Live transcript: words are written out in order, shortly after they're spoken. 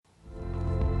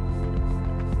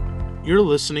You're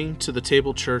listening to the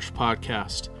Table Church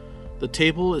podcast. The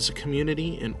Table is a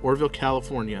community in Orville,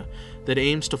 California that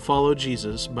aims to follow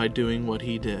Jesus by doing what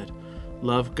he did.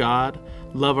 Love God,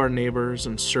 love our neighbors,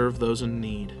 and serve those in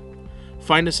need.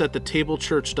 Find us at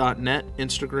thetablechurch.net,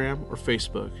 Instagram, or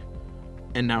Facebook.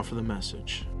 And now for the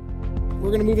message. We're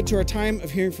going to move into our time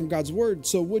of hearing from God's word.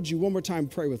 So would you one more time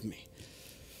pray with me?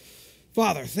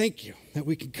 Father, thank you that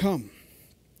we could come,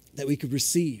 that we could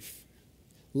receive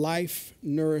life,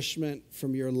 nourishment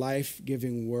from your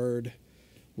life-giving word.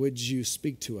 Would you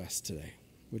speak to us today?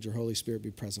 Would your Holy Spirit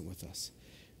be present with us?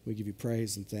 We give you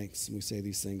praise and thanks, and we say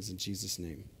these things in Jesus'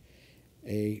 name.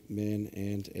 Amen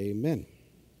and amen.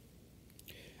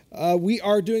 We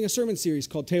are doing a sermon series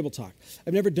called Table Talk.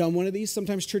 I've never done one of these.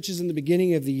 Sometimes churches in the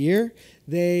beginning of the year,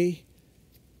 they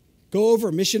go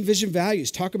over mission, vision,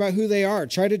 values, talk about who they are,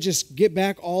 try to just get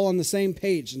back all on the same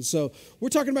page. And so we're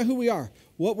talking about who we are,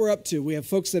 what we're up to. We have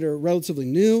folks that are relatively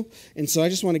new, and so I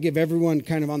just want to give everyone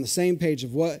kind of on the same page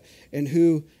of what and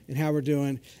who and how we're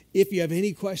doing. If you have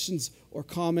any questions or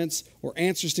comments or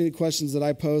answers to any questions that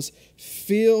I pose,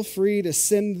 feel free to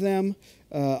send them.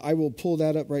 I will pull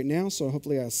that up right now, so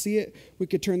hopefully I'll see it. We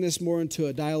could turn this more into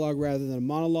a dialogue rather than a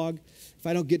monologue. If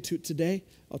I don't get to it today,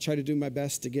 I'll try to do my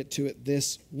best to get to it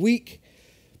this week.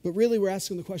 But really, we're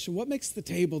asking the question, what makes the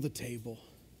table the table?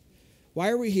 Why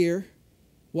are we here?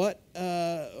 What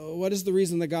is the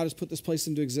reason that God has put this place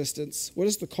into existence? What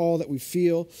is the call that we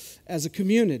feel as a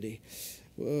community?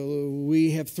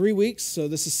 We have 3 weeks, so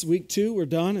this is week 2. We're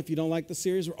done. If you don't like the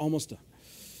series, we're almost done.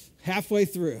 Halfway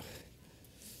through.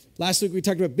 Last week we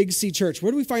talked about Big C Church.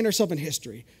 Where do we find ourselves in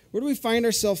history? Where do we find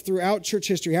ourselves throughout church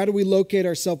history? How do we locate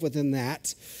ourselves within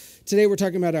that? Today we're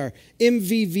talking about our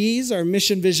MVVs, our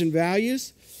mission, vision,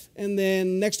 values. And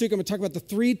then next week I'm going to talk about the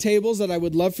 3 tables that I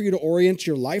would love for you to orient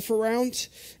your life around.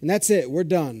 And that's it. We're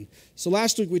done. So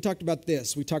last week we talked about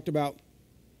this. We talked about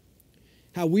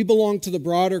how we belong to the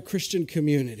broader Christian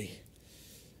community.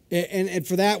 And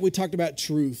for that we talked about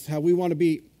truth, how we want to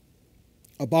be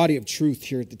a body of truth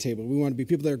here at the table. We want to be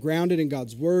people that are grounded in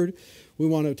God's word. We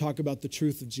want to talk about the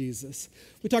truth of Jesus.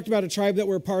 We talked about a tribe that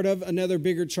we're a part of, another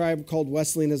bigger tribe called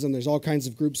Wesleyanism. There's all kinds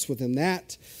of groups within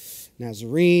that.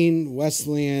 Nazarene,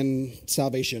 Wesleyan,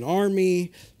 Salvation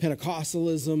Army,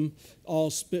 Pentecostalism, all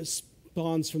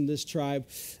spawns from this tribe.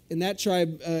 And that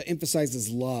tribe emphasizes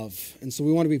love. And so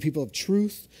we want to be people of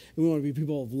truth, and we want to be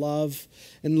people of love.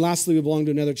 And lastly, we belong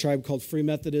to another tribe called Free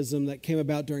Methodism that came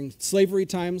about during slavery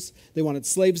times. They wanted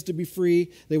slaves to be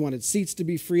free. They wanted seats to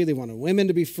be free. They wanted women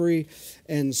to be free.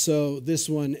 And so this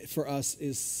one for us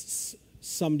is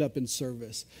summed up in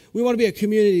service. We want to be a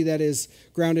community that is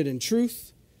grounded in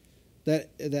truth, that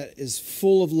is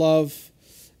full of love,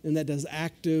 and that does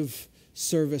active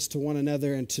service to one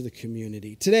another and to the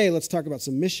community. Today, let's talk about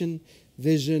some mission,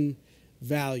 vision,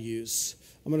 values.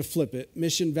 I'm going to flip it.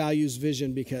 Mission, values,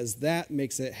 vision, because that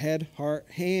makes it head, heart,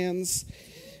 hands,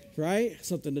 right?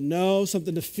 Something to know,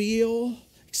 something to feel,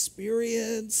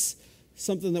 experience,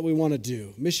 something that we want to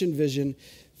do. Mission, vision,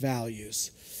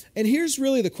 values. And here's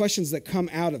really the questions that come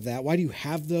out of that. Why do you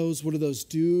have those? What do those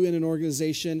do in an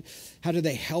organization? How do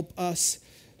they help us?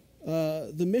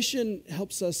 The mission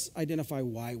helps us identify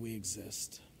why we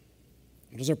exist.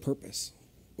 What is our purpose?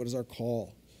 What is our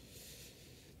call?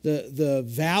 The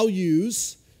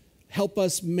values help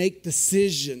us make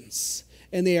decisions,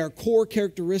 and they are core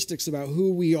characteristics about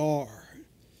who we are.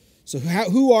 So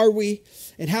who are we,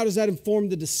 and how does that inform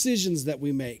the decisions that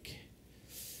we make?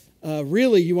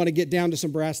 Really, you want to get down to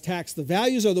some brass tacks. The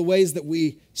values are the ways that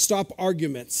we stop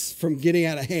arguments from getting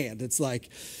out of hand. It's like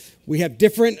we have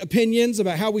different opinions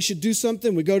about how we should do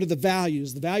something. We go to the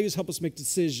values. The values help us make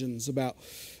decisions about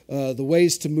the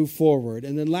ways to move forward.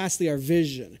 And then lastly, our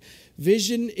vision.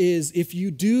 Vision is if you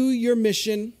do your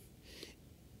mission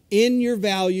in your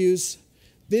values,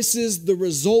 this is the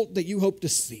result that you hope to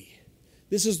see.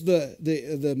 This is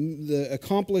the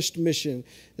accomplished mission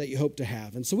that you hope to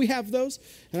have. And so we have those,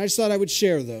 and I just thought I would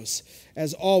share those.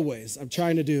 As always, I'm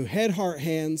trying to do head, heart,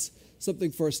 hands,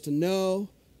 something for us to know,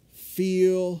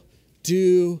 feel,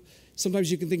 do.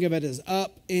 Sometimes you can think of it as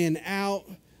up, in, out,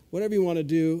 whatever you want to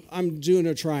do. I'm doing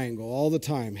a triangle all the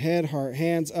time. Head, heart,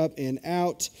 hands, up, in,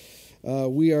 out.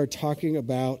 We are talking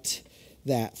about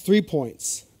that. 3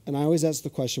 points. And I always ask the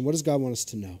question, what does God want us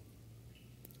to know?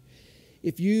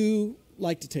 If you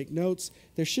like to take notes,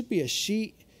 there should be a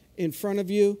sheet in front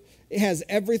of you. It has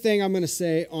everything I'm going to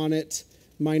say on it,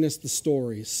 minus the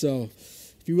stories. So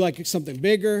if you like something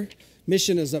bigger,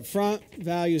 mission is up front,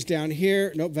 values down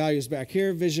here. Nope, values back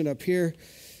here, vision up here.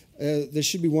 There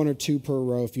should be 1 or 2 per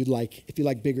row if you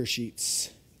like bigger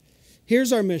sheets.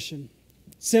 Here's our mission.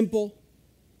 Simple,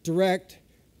 direct,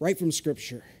 right from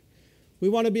Scripture. We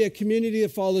want to be a community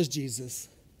that follows Jesus,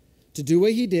 to do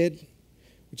what he did,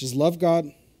 which is love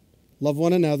God, love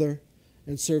one another,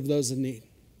 and serve those in need.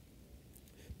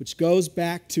 Which goes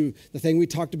back to the thing we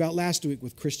talked about last week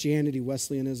with Christianity,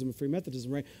 Wesleyanism, and Free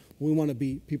Methodism, right? We want to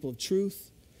be people of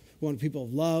truth. We want to be people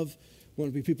of love. We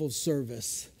want to be people of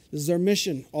service. This is our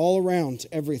mission all around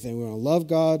everything. We want to love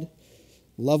God,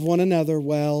 love one another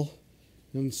well,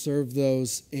 and serve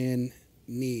those in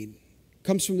need. It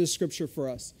comes from this scripture for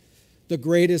us. The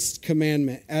greatest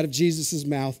commandment out of Jesus'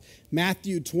 mouth,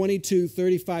 Matthew 22,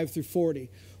 35 through 40.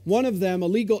 One of them, a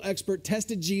legal expert,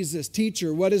 tested Jesus,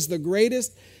 "Teacher, what is the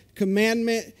greatest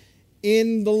commandment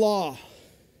in the law?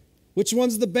 Which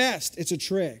one's the best?" It's a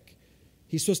trick.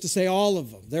 He's supposed to say all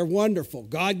of them. They're wonderful.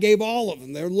 God gave all of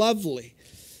them. They're lovely.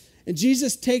 And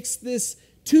Jesus takes this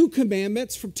two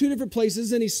commandments from two different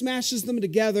places and he smashes them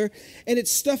together. And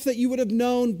it's stuff that you would have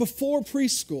known before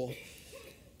preschool.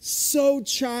 So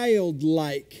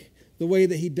childlike the way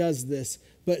that he does this,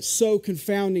 but so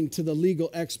confounding to the legal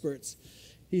experts.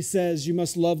 He says, you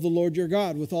must love the Lord your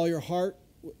God with all your heart,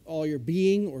 with all your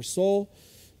being or soul,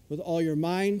 with all your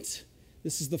mind.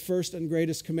 This is the first and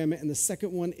greatest commandment. And the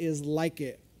second one is like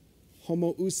it.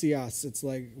 Homoousios. It's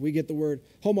like we get the word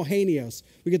homogeneous.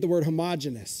 We get the word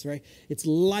homogeneous, right? It's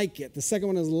like it. The second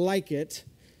one is like it.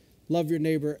 Love your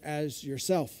neighbor as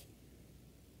yourself.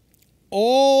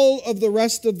 All of the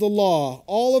rest of the law,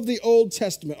 all of the Old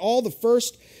Testament, all the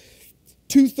first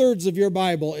 2/3 of your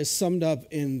Bible is summed up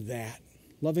in that.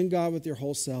 Loving God with your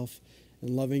whole self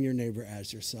and loving your neighbor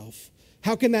as yourself.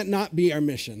 How can that not be our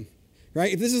mission,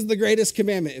 right? If this is the greatest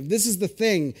commandment, if this is the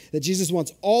thing that Jesus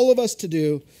wants all of us to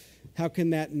do, how can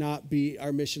that not be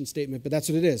our mission statement? But that's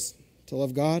what it is, to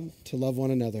love God, to love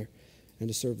one another, and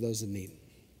to serve those in need.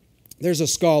 There's a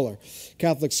scholar,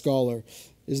 Catholic scholar,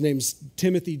 his name's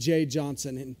Timothy J.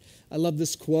 Johnson, and I love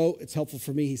this quote. It's helpful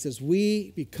for me. He says,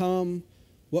 we become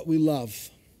what we love,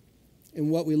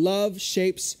 and what we love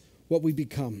shapes what we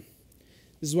become.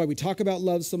 This is why we talk about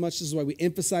love so much. This is why we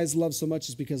emphasize love so much,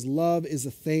 is because love is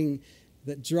the thing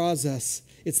that draws us.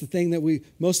 It's the thing that we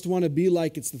most want to be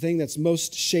like. It's the thing that's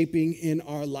most shaping in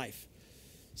our life.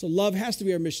 So love has to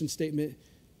be our mission statement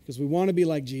because we want to be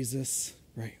like Jesus,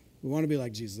 right? We want to be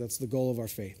like Jesus. That's the goal of our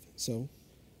faith. So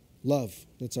love,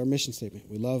 that's our mission statement.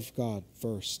 We love God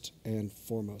first and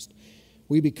foremost.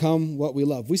 We become what we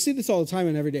love. We see this all the time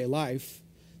in everyday life.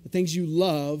 The things you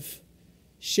love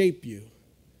shape you,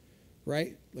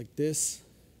 right? Like this.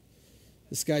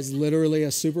 This guy's literally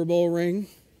a Super Bowl ring.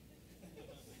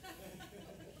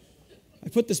 I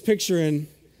put this picture in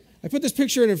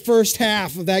the first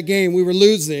half of that game. We were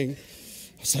losing.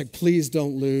 I was like, please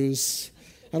don't lose.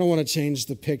 I don't want to change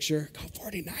the picture. Go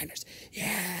 49ers.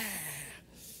 Yeah.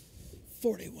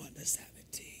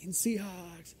 41-17.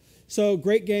 Seahawks. So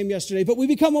great game yesterday. But we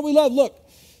become what we love. Look.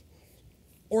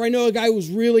 Or I know a guy who was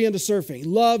really into surfing,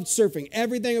 loved surfing.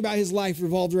 Everything about his life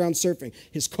revolved around surfing.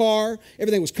 His car,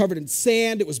 everything was covered in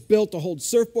sand. It was built to hold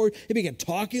surfboard. He began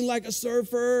talking like a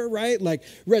surfer, right? Like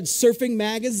read surfing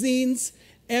magazines.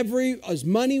 His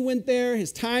money went there.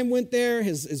 His time went there.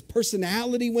 His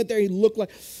personality went there. He looked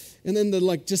like, and then the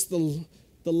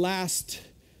last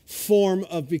form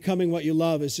of becoming what you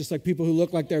love is just like people who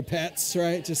look like their pets,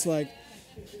 right? Just like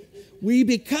we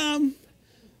become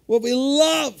what we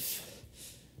love.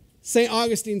 St.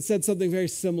 Augustine said something very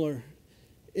similar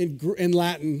in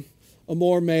Latin,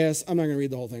 amor meus. I'm not going to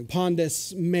read the whole thing.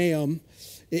 Pondus meum.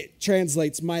 It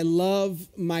translates, my love,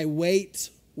 my weight,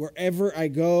 wherever I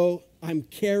go, I'm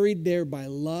carried there by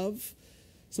love.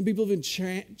 Some people even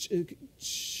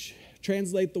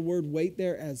translate the word weight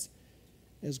there as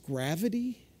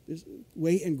gravity.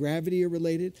 Weight and gravity are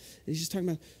related. And he's just talking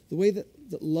about the way that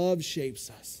love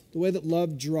shapes us, the way that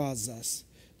love draws us.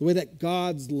 The way that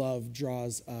God's love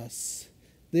draws us.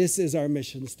 This is our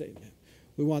mission statement.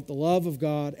 We want the love of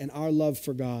God and our love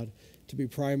for God to be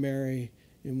primary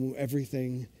in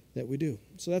everything that we do.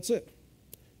 So that's it.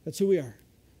 That's who we are,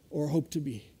 or hope to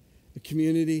be. A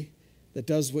community that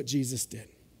does what Jesus did.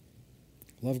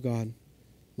 Love God,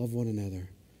 love one another,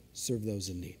 serve those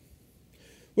in need.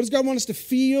 What does God want us to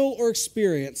feel or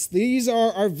experience? These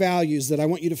are our values that I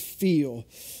want you to feel.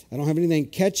 I don't have anything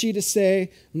catchy to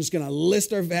say. I'm just going to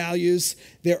list our values.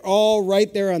 They're all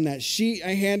right there on that sheet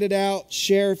I handed out.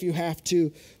 Share if you have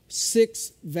to.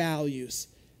 6 values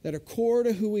that are core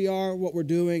to who we are, what we're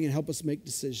doing, and help us make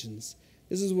decisions.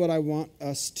 This is what I want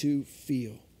us to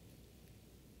feel.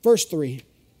 Verse 3.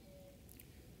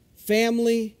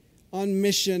 Family on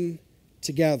mission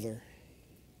together.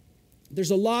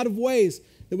 There's a lot of ways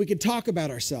that we can talk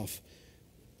about ourselves,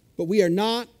 but we are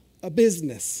not a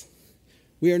business.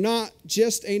 We are not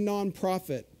just a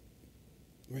nonprofit.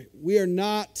 Right? We are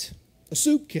not a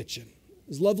soup kitchen,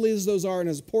 as lovely as those are and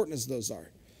as important as those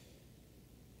are.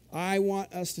 I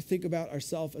want us to think about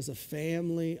ourselves as a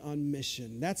family on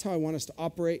mission. That's how I want us to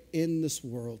operate in this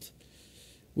world.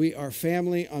 We are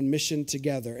family on mission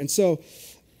together. And so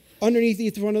underneath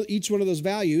each one of those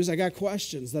values, I got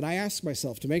questions that I ask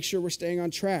myself to make sure we're staying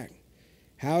on track.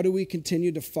 How do we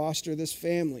continue to foster this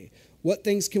family? What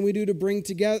things can we do to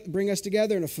bring us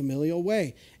together in a familial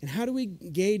way? And how do we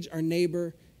engage our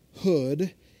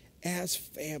neighborhood as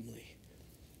family?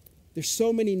 There's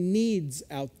so many needs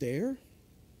out there.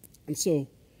 And so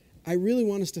I really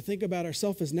want us to think about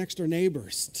ourselves as next door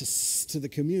neighbors to the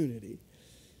community.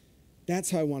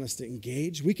 That's how I want us to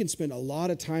engage. We can spend a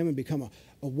lot of time and become a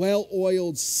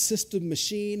well-oiled system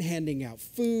machine, handing out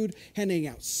food, handing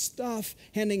out stuff,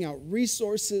 handing out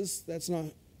resources. That's not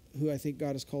who I think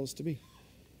God has called us to be.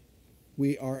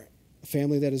 We are a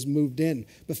family that has moved in,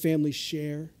 but families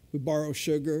share. We borrow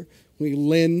sugar. We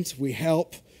lend. We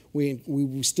help. We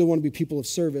still want to be people of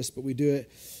service, but we do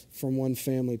it from one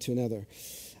family to another.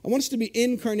 I want us to be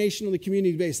incarnationally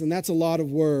community-based, and that's a lot of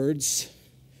words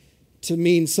to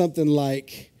mean something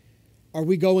like, are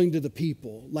we going to the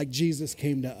people like Jesus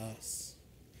came to us?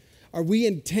 Are we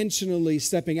intentionally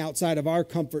stepping outside of our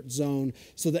comfort zone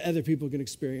so that other people can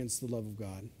experience the love of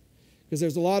God? Because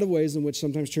there's a lot of ways in which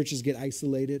sometimes churches get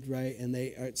isolated, right? And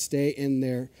they stay in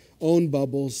their own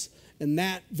bubbles. And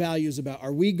that value is about,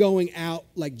 are we going out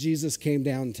like Jesus came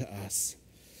down to us?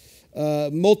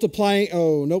 Embodying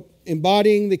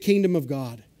the kingdom of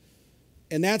God.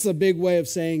 And that's a big way of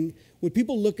saying, when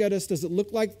people look at us, does it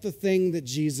look like the thing that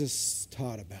Jesus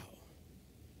taught about?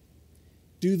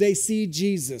 Do they see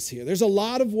Jesus here? There's a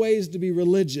lot of ways to be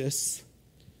religious.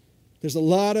 There's a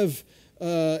lot of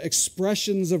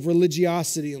expressions of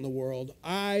religiosity in the world.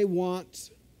 I want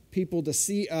people to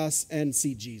see us and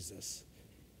see Jesus.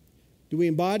 Do we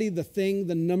embody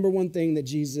the number one thing that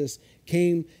Jesus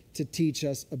came to teach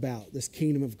us about, this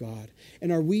kingdom of God?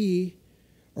 And are we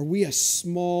a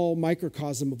small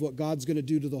microcosm of what God's going to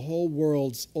do to the whole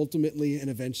world ultimately and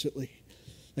eventually?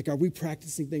 Like, are we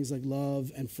practicing things like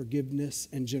love and forgiveness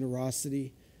and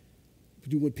generosity?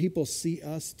 When people see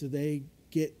us, do they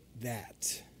get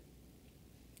that?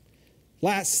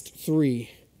 Last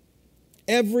three.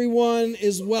 Everyone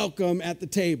is welcome at the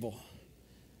table.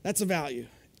 That's a value.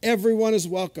 Everyone is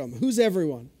welcome. Who's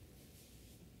everyone?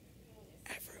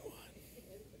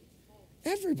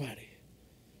 Everybody.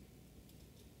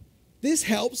 This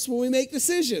helps when we make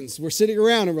decisions. We're sitting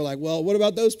around and we're like, well, what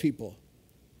about those people?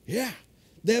 Yeah,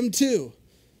 them too.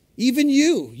 Even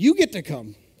you get to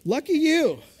come. Lucky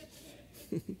you.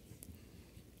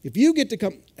 If you get to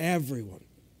come, everyone.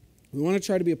 We want to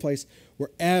try to be a place where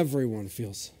everyone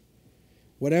feels.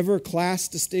 Whatever class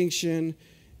distinction,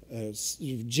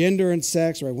 gender and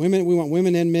sex, right? We want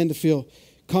women and men to feel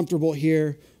comfortable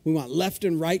here. We want left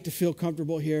and right to feel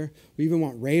comfortable here. We even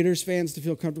want Raiders fans to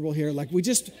feel comfortable here. Like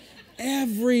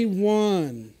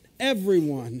everyone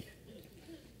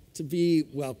to be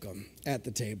welcome at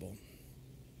the table.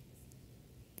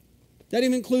 That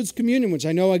even includes communion, which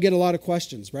I know I get a lot of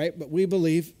questions, right? But we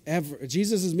believe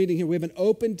Jesus is meeting here. We have an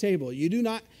open table. You do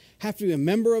not have to be a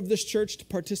member of this church to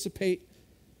participate.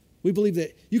 We believe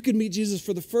that you can meet Jesus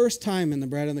for the first time in the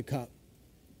bread and the cup.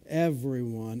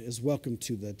 Everyone is welcome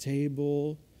to the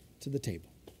table.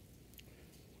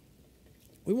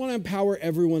 We want to empower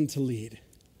everyone to lead.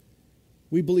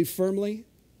 We believe firmly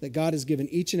that God has given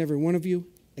each and every one of you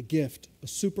a gift, a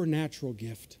supernatural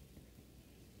gift.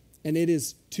 And it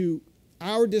is to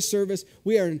our disservice.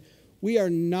 We are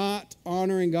not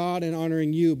honoring God and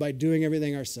honoring you by doing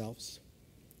everything ourselves.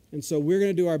 And so we're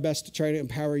going to do our best to try to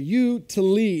empower you to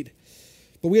lead.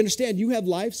 But we understand you have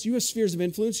lives, you have spheres of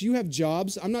influence, you have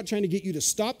jobs. I'm not trying to get you to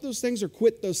stop those things or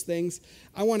quit those things.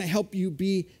 I want to help you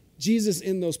be Jesus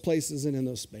in those places and in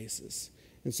those spaces.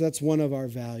 And so that's one of our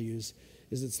values,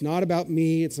 is it's not about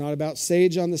me. It's not about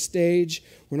Sage on the stage.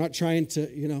 We're not trying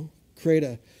to, create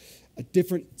a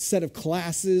different set of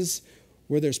classes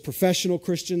where there's professional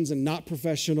Christians and not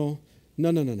professional.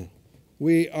 No.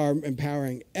 We are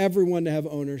empowering everyone to have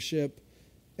ownership.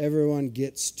 Everyone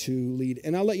gets to lead.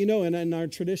 And I'll let you know, in our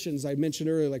traditions, I mentioned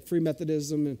earlier, like Free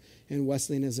Methodism and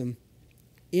Wesleyanism,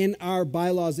 in our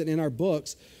bylaws and in our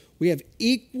books, we have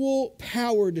equal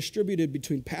power distributed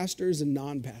between pastors and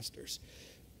non-pastors,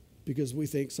 because we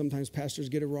think sometimes pastors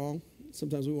get it wrong.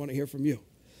 Sometimes we want to hear from you.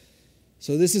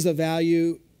 So this is a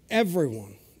value.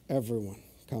 Everyone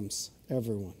comes.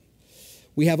 Everyone.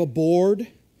 We have a board.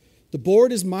 The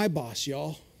board is my boss,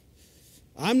 y'all.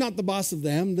 I'm not the boss of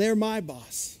them. They're my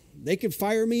boss. They could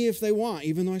fire me if they want,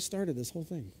 even though I started this whole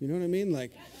thing. You know what I mean?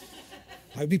 Like,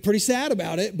 I'd be pretty sad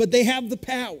about it, but they have the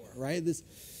power, right?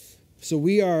 So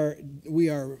we are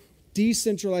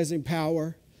decentralizing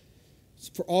power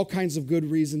for all kinds of good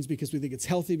reasons, because we think it's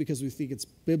healthy, because we think it's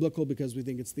biblical, because we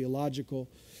think it's theological,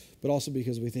 but also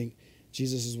because we think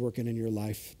Jesus is working in your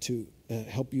life to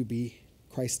help you be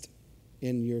Christ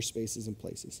in your spaces and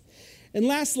places. And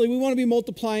lastly, we want to be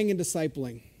multiplying and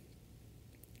discipling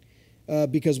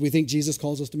because we think Jesus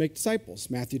calls us to make disciples.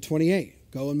 Matthew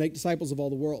 28, go and make disciples of all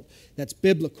the world. That's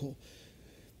biblical.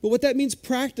 But what that means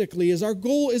practically is our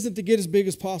goal isn't to get as big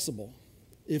as possible.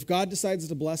 If God decides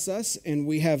to bless us and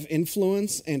we have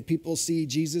influence and people see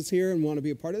Jesus here and want to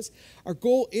be a part of this, our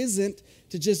goal isn't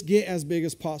to just get as big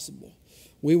as possible.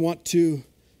 We want to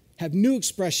have new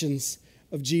expressions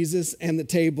of Jesus and the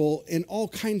table in all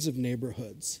kinds of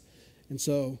neighborhoods. And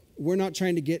so we're not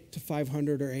trying to get to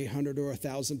 500 or 800 or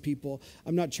 1,000 people.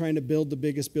 I'm not trying to build the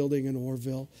biggest building in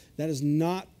Orville. That is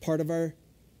not part of our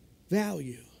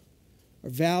value. Our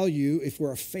value, if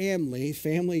we're a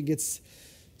family gets...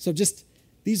 So just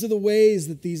these are the ways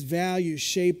that these values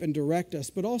shape and direct us.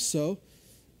 But also,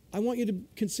 I want you to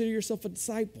consider yourself a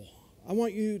disciple. I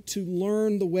want you to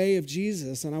learn the way of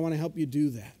Jesus, and I want to help you do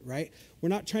that, right? We're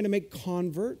not trying to make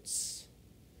converts.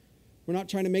 We're not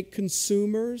trying to make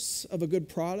consumers of a good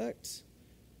product.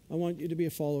 I want you to be a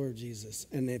follower of Jesus.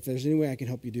 And if there's any way I can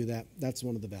help you do that, that's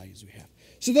one of the values we have.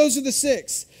 So those are the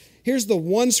 6. Here's the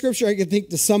one scripture I can think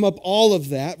to sum up all of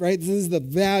that, right? This is the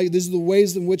value. These are the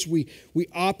ways in which we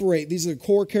operate. These are the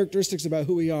core characteristics about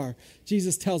who we are.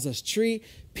 Jesus tells us, treat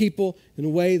people in a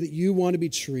way that you want to be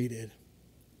treated.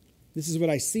 This is what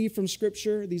I see from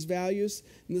Scripture, these values,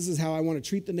 and this is how I want to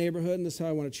treat the neighborhood, and this is how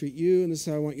I want to treat you, and this is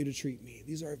how I want you to treat me.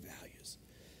 These are our values.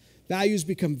 Values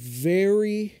become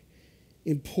very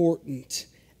important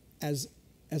as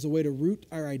a way to root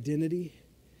our identity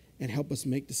and help us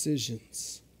make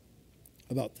decisions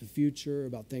about the future,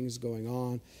 about things going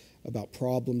on, about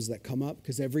problems that come up,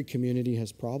 because every community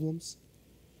has problems.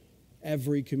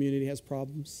 Every community has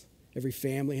problems. Every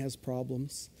family has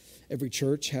problems. Every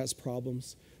church has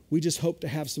problems. We just hope to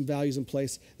have some values in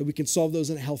place that we can solve those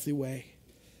in a healthy way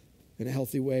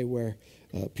where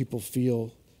people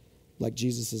feel like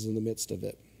Jesus is in the midst of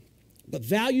it. But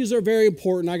values are very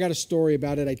important. I got a story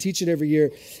about it. I teach it every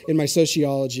year in my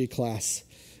sociology class.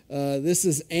 This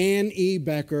is Ann E.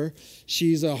 Becker.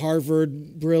 She's a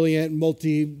Harvard brilliant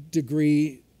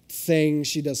multi-degree thing.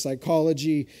 She does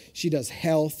psychology. She does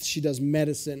health. She does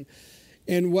medicine.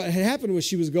 And what had happened was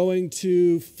she was going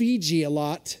to Fiji a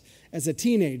lot as a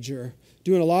teenager,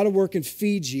 doing a lot of work in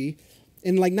Fiji.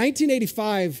 In like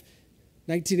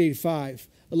 1985,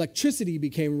 electricity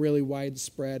became really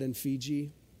widespread in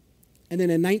Fiji. And then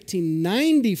in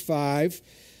 1995,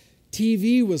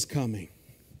 TV was coming.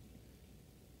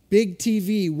 Big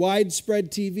TV, widespread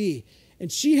TV.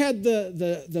 And she had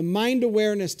the mind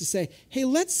awareness to say, hey,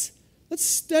 let's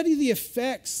study the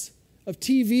effects of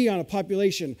TV on a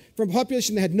population. From a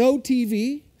population that had no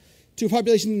TV to a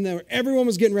population where everyone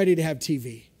was getting ready to have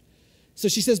TV. So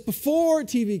she says before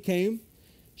TV came,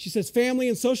 she says family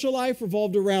and social life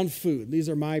revolved around food. These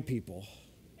are my people.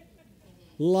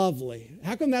 Lovely.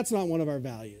 How come that's not one of our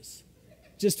values?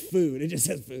 Just food. It just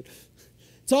says food.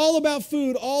 It's all about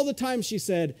food all the time, she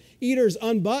said. Eaters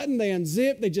unbutton, they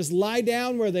unzip, they just lie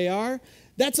down where they are.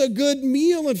 That's a good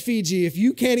meal in Fiji if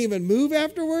you can't even move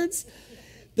afterwards.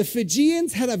 The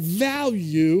Fijians had a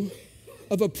value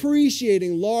of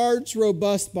appreciating large,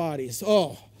 robust bodies.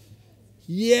 Oh,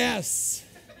 yes.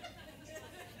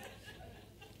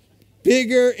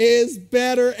 Bigger is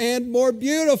better and more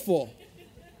beautiful.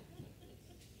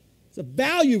 It's a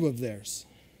value of theirs.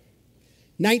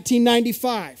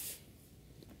 1995.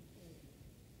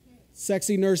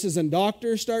 Sexy nurses and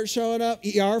doctors start showing up.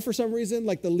 ER for some reason,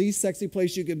 like the least sexy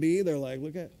place you could be. They're like,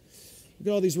 look at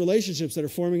all these relationships that are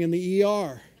forming in the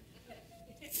ER.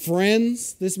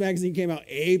 Friends, this magazine came out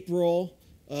April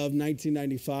of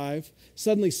 1995.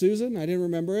 Suddenly Susan, I didn't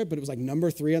remember it, but it was like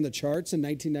number 3 on the charts in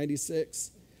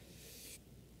 1996.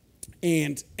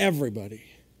 And everybody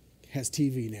has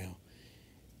TV now.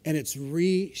 And it's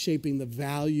reshaping the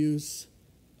values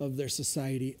of their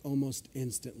society almost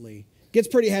instantly. Gets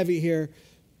pretty heavy here,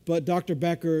 but Dr.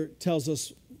 Becker tells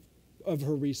us of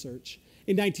her research.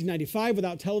 In 1995,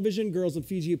 without television, girls in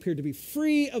Fiji appeared to be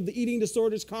free of the eating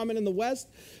disorders common in the West.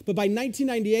 But by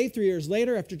 1998, 3 years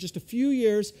later, after just a few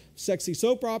years of sexy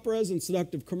soap operas and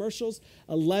seductive commercials,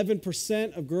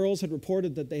 11% of girls had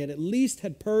reported that they had at least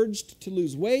had purged to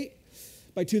lose weight.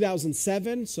 By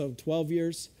 2007, so 12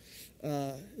 years,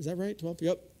 is that right? 12?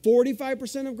 Yep.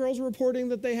 45% of girls were reporting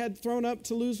that they had thrown up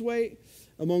to lose weight.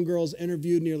 Among girls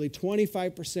interviewed, nearly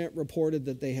 25% reported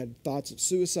that they had thoughts of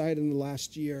suicide in the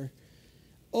last year.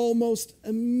 almost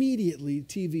immediately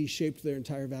TV shaped their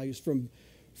entire values from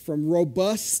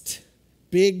robust,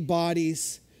 big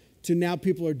bodies to now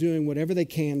people are doing whatever they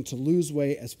can to lose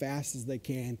weight as fast as they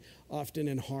can, often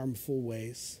in harmful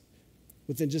ways.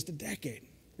 Within just a decade,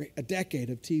 right? A decade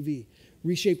of TV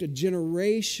reshaped a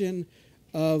generation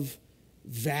of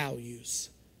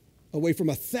values away from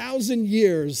 1,000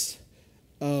 years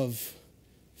of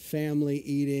family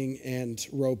eating and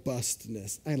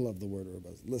robustness. I love the word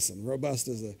robust. Listen, robust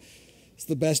is it's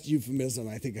the best euphemism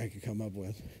I think I could come up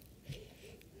with.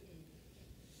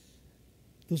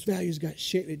 Those values got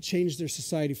shaped. It changed their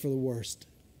society for the worst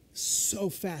so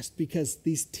fast because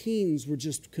these teens were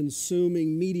just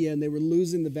consuming media and they were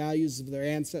losing the values of their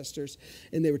ancestors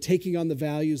and they were taking on the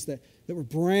values that were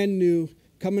brand new,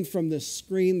 coming from this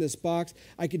screen, this box.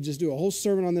 I could just do a whole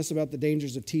sermon on this about the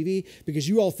dangers of TV because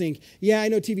you all think, yeah, I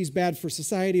know TV's bad for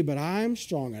society, but I'm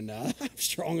strong enough. I'm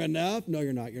strong enough. No,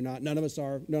 you're not. You're not. None of us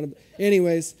are.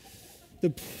 Anyways, the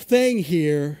thing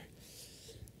here,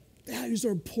 values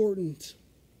are important.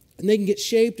 And they can get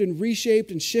shaped and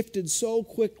reshaped and shifted so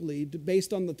quickly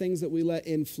based on the things that we let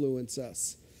influence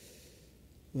us.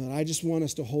 But I just want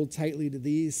us to hold tightly to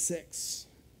these 6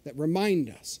 that remind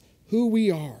us who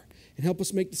we are and help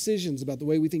us make decisions about the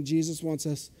way we think Jesus wants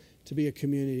us to be a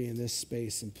community in this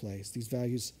space and place. These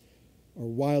values are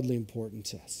wildly important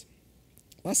to us.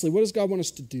 Lastly, what does God want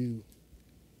us to do?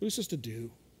 What is us to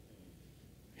do?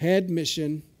 Head,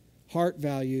 mission, heart,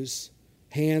 values,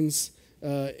 hands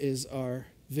is our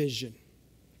vision.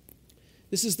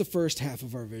 This is the first half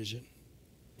of our vision.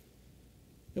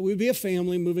 That we be a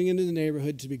family moving into the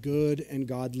neighborhood to be good and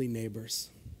godly neighbors.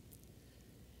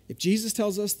 If Jesus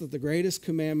tells us that the greatest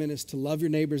commandment is to love your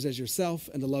neighbors as yourself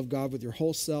and to love God with your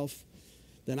whole self,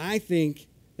 then I think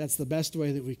that's the best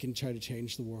way that we can try to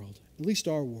change the world, at least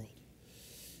our world.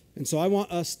 And so I want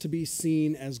us to be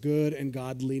seen as good and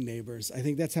godly neighbors. I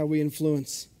think that's how we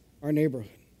influence our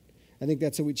neighborhood. I think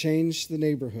that's how we change the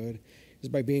neighborhood, is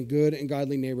by being good and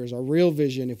godly neighbors. Our real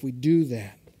vision, if we do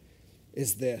that,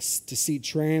 is this: to see the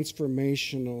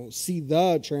transformational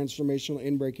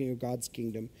inbreaking of God's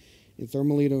kingdom in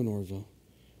Thermalito and Orville,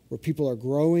 where people are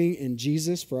growing in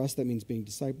Jesus. For us, that means being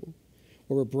discipled.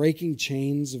 Where we're breaking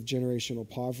chains of generational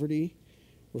poverty,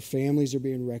 where families are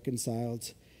being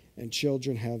reconciled, and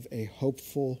children have a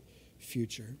hopeful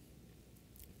future.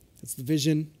 That's the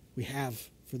vision we have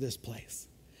for this place.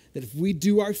 That if we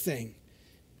do our thing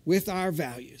with our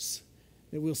values,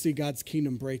 that we'll see God's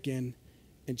kingdom break in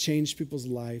and change people's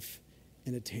life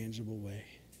in a tangible way.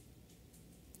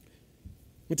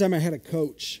 One time I had a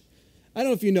coach. I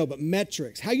don't know if you know, but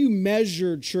metrics, how you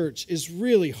measure church, is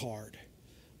really hard.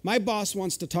 My boss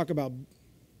wants to talk about,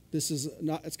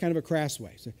 it's kind of a crass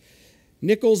way. So,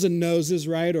 nickels and noses,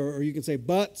 right? Or you can say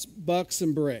butts, bucks,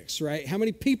 and bricks, right? How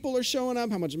many people are showing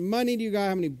up? How much money do you got?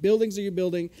 How many buildings are you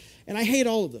building? And I hate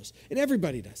all of those. And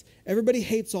everybody does. Everybody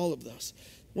hates all of those.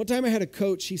 One time I had a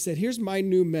coach, he said, here's my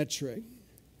new metric.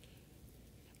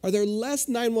 Are there less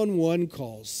 911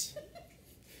 calls?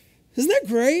 Isn't that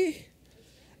great?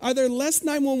 Are there less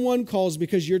 911 calls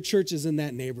because your church is in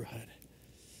that neighborhood?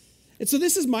 And so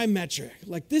this is my metric.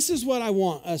 Like, this is what I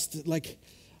want us to, like,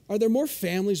 are there more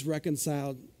families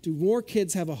reconciled? Do more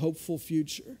kids have a hopeful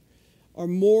future? Are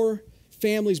more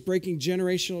families breaking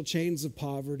generational chains of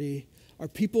poverty? Are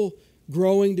people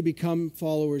growing to become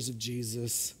followers of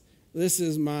Jesus? This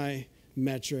is my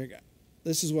metric.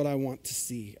 This is what I want to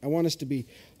see. I want us to be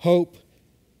hope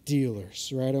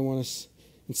dealers, right? I want us,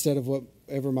 instead of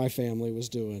whatever my family was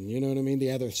doing, you know what I mean?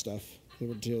 The other stuff they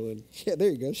were doing. Yeah, there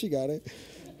you go. She got it.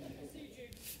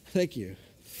 Thank you.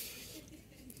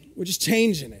 We're just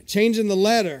changing it, changing the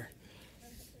letter,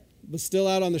 but still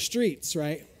out on the streets,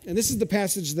 right? And this is the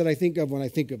passage that I think of when I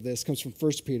think of this. It comes from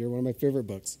 1 Peter, one of my favorite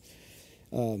books.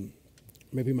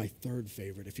 Maybe my third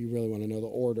favorite, if you really want to know the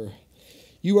order.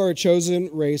 You are a chosen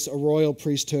race, a royal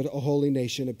priesthood, a holy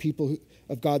nation, a people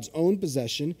of God's own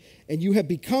possession, and you have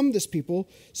become this people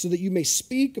so that you may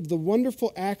speak of the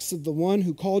wonderful acts of the one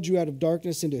who called you out of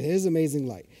darkness into his amazing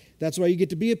light. That's why you get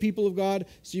to be a people of God,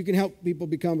 so you can help people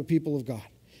become a people of God.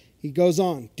 He goes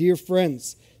on, dear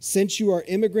friends, since you are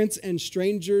immigrants and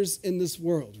strangers in this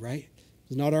world, right?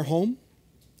 It's not our home.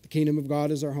 The kingdom of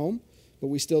God is our home, but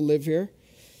we still live here.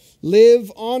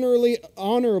 Live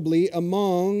honorably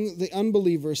among the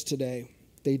unbelievers today.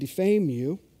 They defame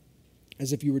you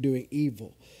as if you were doing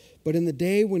evil. But in the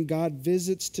day when God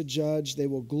visits to judge, they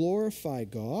will glorify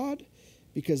God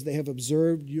because they have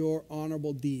observed your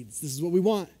honorable deeds. This is what we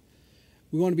want.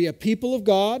 We want to be a people of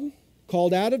God,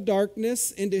 called out of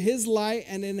darkness into his light,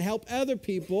 and then help other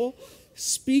people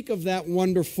speak of that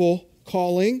wonderful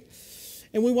calling.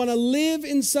 And we want to live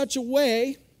in such a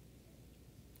way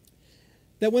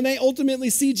that when they ultimately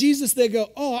see Jesus, they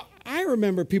go, oh, I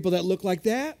remember people that look like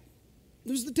that.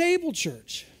 It was the Table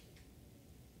Church.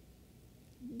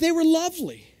 They were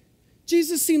lovely.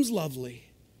 Jesus seems lovely.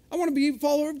 I want to be a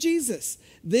follower of Jesus.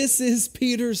 This is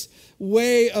Peter's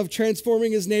way of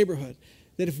transforming his neighborhood.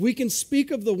 That if we can speak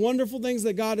of the wonderful things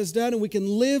that God has done and we can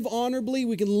live honorably,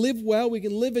 we can live well, we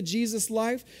can live a Jesus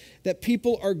life, that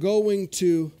people are going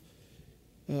to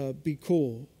be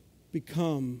cool,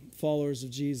 become followers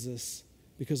of Jesus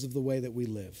because of the way that we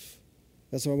live.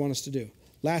 That's what I want us to do.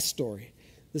 Last story.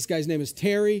 This guy's name is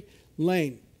Terry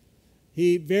Lane.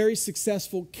 He very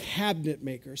successful cabinet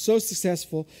maker. So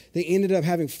successful, they ended up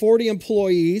having 40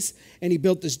 employees, and he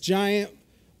built this giant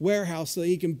warehouse so that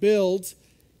he can build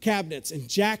cabinets in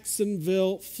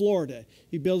Jacksonville, Florida.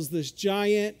 He builds this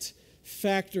giant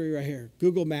factory right here.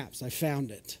 Google Maps, I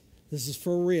found it. This is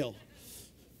for real.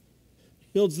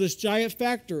 Builds this giant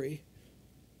factory.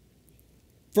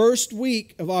 First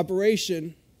week of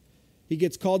operation, he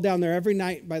gets called down there every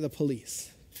night by the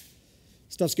police.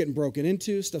 Stuff's getting broken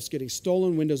into, stuff's getting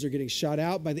stolen, windows are getting shot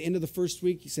out. By the end of the first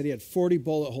week, he said he had 40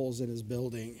 bullet holes in his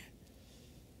building.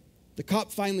 The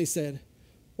cop finally said,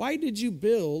 why did you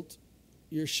build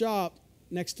your shop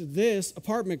next to this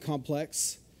apartment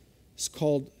complex? It's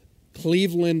called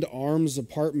Cleveland Arms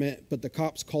Apartment, but the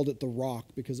cops called it The Rock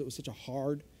because it was such a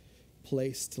hard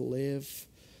place to live.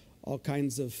 All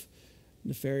kinds of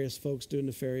nefarious folks doing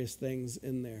nefarious things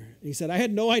in there. And he said, I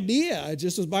had no idea. I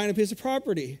just was buying a piece of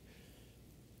property.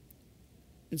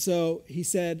 And so he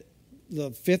said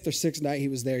the fifth or sixth night he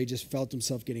was there, he just felt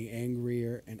himself getting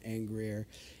angrier and angrier.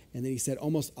 And then he said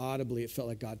almost audibly, it felt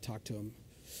like God talked to him.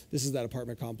 This is that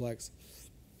apartment complex.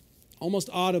 Almost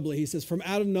audibly, he says, from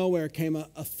out of nowhere came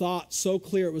a thought so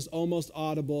clear it was almost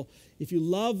audible. If you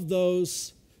love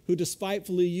those who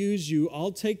despitefully use you,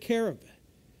 I'll take care of it.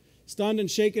 Stunned and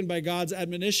shaken by God's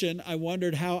admonition, I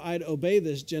wondered how I'd obey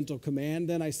this gentle command.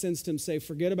 Then I sensed him say,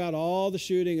 forget about all the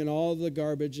shooting and all the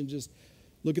garbage and just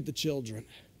look at the children.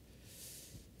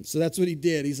 And so that's what he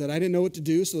did. He said, I didn't know what to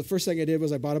do, so the first thing I did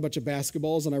was I bought a bunch of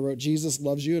basketballs and I wrote, Jesus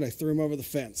loves you, and I threw them over the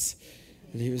fence.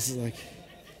 And he was like,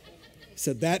 he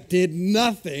said, that did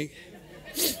nothing.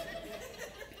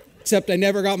 Except I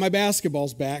never got my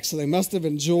basketballs back, so they must have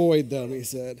enjoyed them, he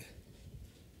said.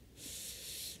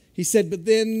 He said, but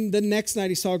then the next night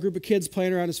he saw a group of kids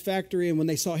playing around his factory, and when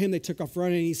they saw him, they took off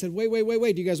running. He said, wait,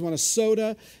 do you guys want a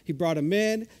soda? He brought them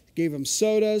in, gave them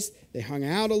sodas. They hung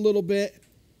out a little bit.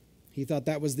 He thought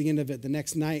that was the end of it. The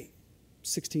next night,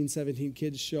 16, 17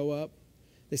 kids show up.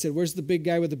 They said, where's the big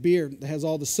guy with the beard that has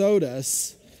all the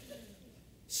sodas?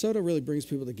 Soda really brings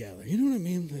people together. You know what I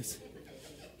mean?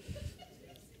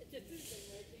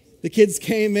 The kids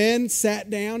came in,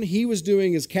 sat down. He was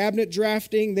doing his cabinet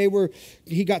drafting.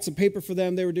 He got some paper for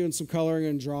them. They were doing some coloring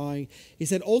and drawing. He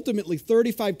said ultimately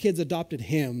 35 kids adopted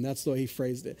him. That's the way he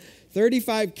phrased it.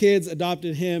 35 kids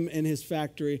adopted him in his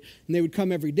factory. And they would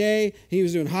come every day. He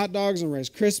was doing hot dogs and Rice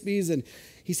Krispies. And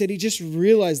he said he just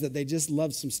realized that they just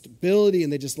loved some stability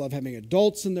and they just loved having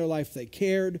adults in their life. They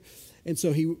cared. And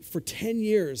so for 10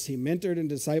 years, he mentored and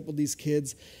discipled these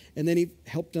kids. And then he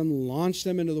helped them launch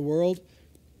them into the world.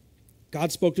 God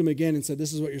spoke to him again and said,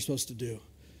 this is what you're supposed to do.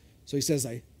 So he says,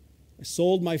 I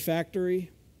sold my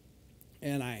factory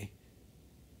and I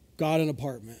got an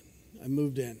apartment. I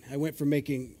moved in. I went from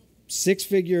making six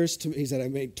figures to, he said, I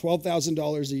made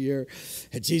 $12,000 a year.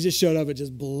 And Jesus showed up and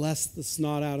just blessed the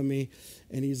snot out of me.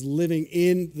 And he's living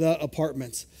in the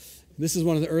apartments. This is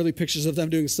one of the early pictures of them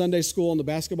doing Sunday school on the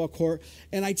basketball court.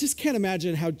 And I just can't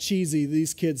imagine how cheesy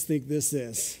these kids think this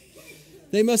is.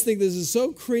 They must think this is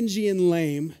so cringy and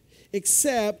lame.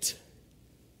 Except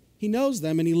he knows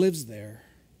them and he lives there,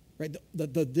 right?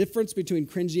 The difference between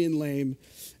cringy and lame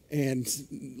and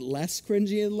less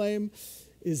cringy and lame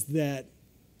is that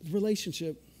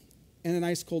relationship and a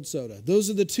nice cold soda. Those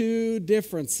are the two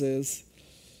differences.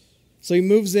 So he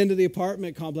moves into the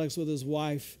apartment complex with his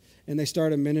wife and they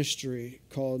start a ministry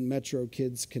called Metro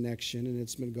Kids Connection, and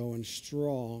it's been going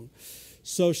strong.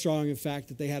 So strong, in fact,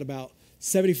 that they had about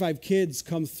 75 kids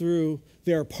come through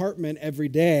their apartment every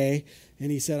day, and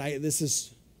he said,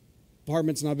 this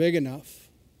apartment's not big enough.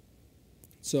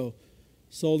 So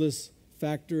sold his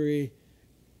factory.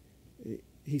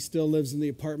 He still lives in the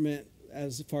apartment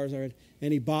as far as I read,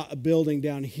 and he bought a building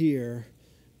down here,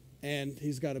 and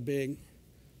he's got a big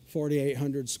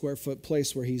 4,800 square foot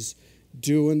place where he's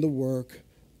doing the work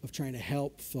of trying to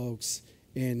help folks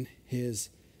in his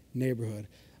neighborhood.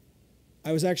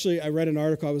 I read an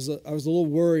article. I was a little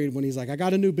worried when he's like, I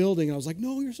got a new building. And I was like,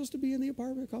 no, you're supposed to be in the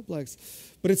apartment complex.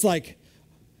 But it's like,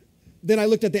 then I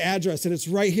looked at the address, and it's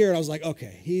right here, and I was like,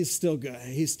 okay, he's still good.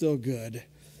 He's still good.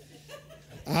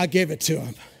 I'll give it to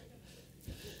him.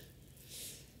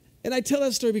 And I tell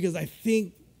that story because I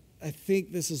think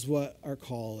this is what our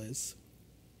call is.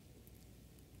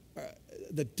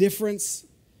 The difference,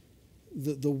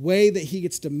 the way that he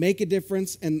gets to make a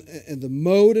difference, and the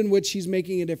mode in which he's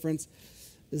making a difference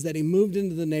is that he moved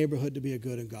into the neighborhood to be a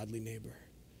good and godly neighbor.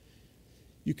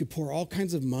 You could pour all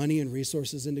kinds of money and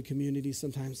resources into communities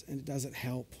sometimes, and it doesn't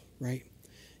help, right?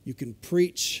 You can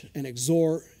preach and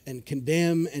exhort and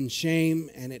condemn and shame,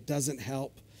 and it doesn't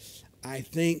help. I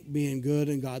think being good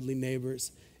and godly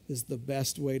neighbors is the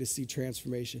best way to see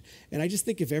transformation. And I just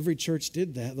think if every church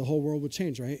did that, the whole world would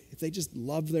change, right? If they just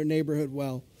loved their neighborhood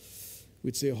well,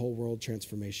 we'd see a whole world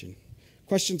transformation.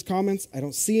 Questions, comments? I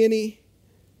don't see any.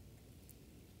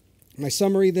 My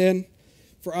summary then,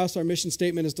 for us, our mission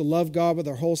statement is to love God with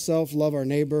our whole self, love our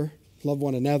neighbor, love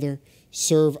one another,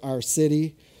 serve our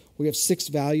city. We have 6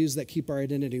 values that keep our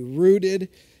identity rooted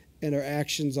and our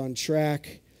actions on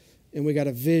track. And we got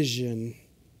a vision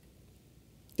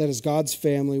that as God's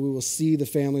family, we will see the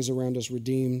families around us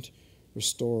redeemed,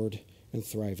 restored, and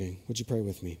thriving. Would you pray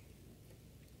with me?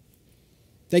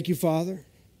 Thank you, Father,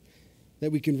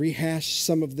 that we can rehash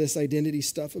some of this identity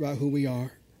stuff about who we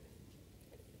are.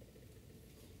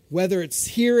 Whether it's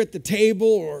here at the table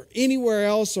or anywhere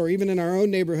else or even in our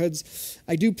own neighborhoods,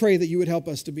 I do pray that you would help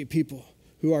us to be people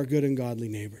who are good and godly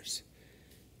neighbors.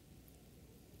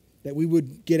 That we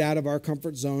would get out of our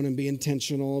comfort zone and be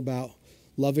intentional about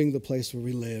loving the place where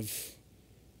we live,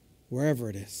 wherever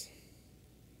it is.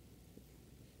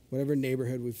 Whatever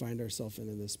neighborhood we find ourselves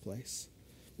in this place.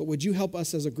 But would you help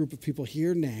us as a group of people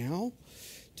here now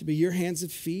to be your hands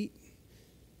and feet,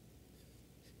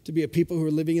 to be a people who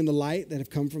are living in the light that have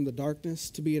come from the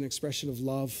darkness, to be an expression of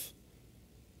love?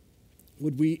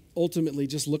 Would we ultimately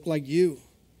just look like you,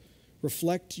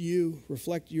 reflect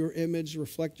your image,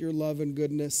 reflect your love and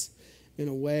goodness in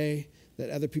a way that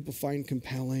other people find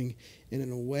compelling and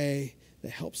in a way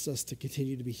that helps us to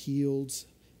continue to be healed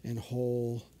and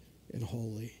whole and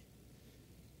holy.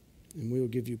 And we will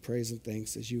give you praise and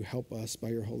thanks as you help us by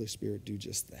your Holy Spirit do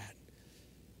just that.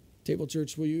 Table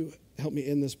Church, will you help me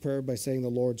end this prayer by saying the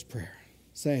Lord's Prayer?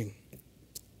 Saying,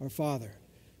 Our Father,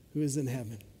 who is in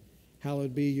heaven,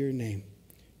 hallowed be your name.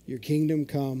 Your kingdom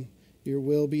come, your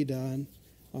will be done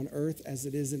on earth as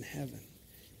it is in heaven.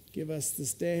 Give us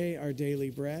this day our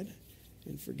daily bread,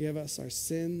 and forgive us our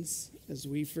sins as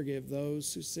we forgive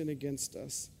those who sin against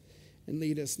us. And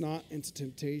lead us not into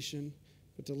temptation,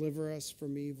 but deliver us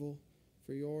from evil.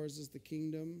 For yours is the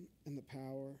kingdom and the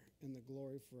power and the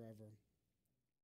glory forever.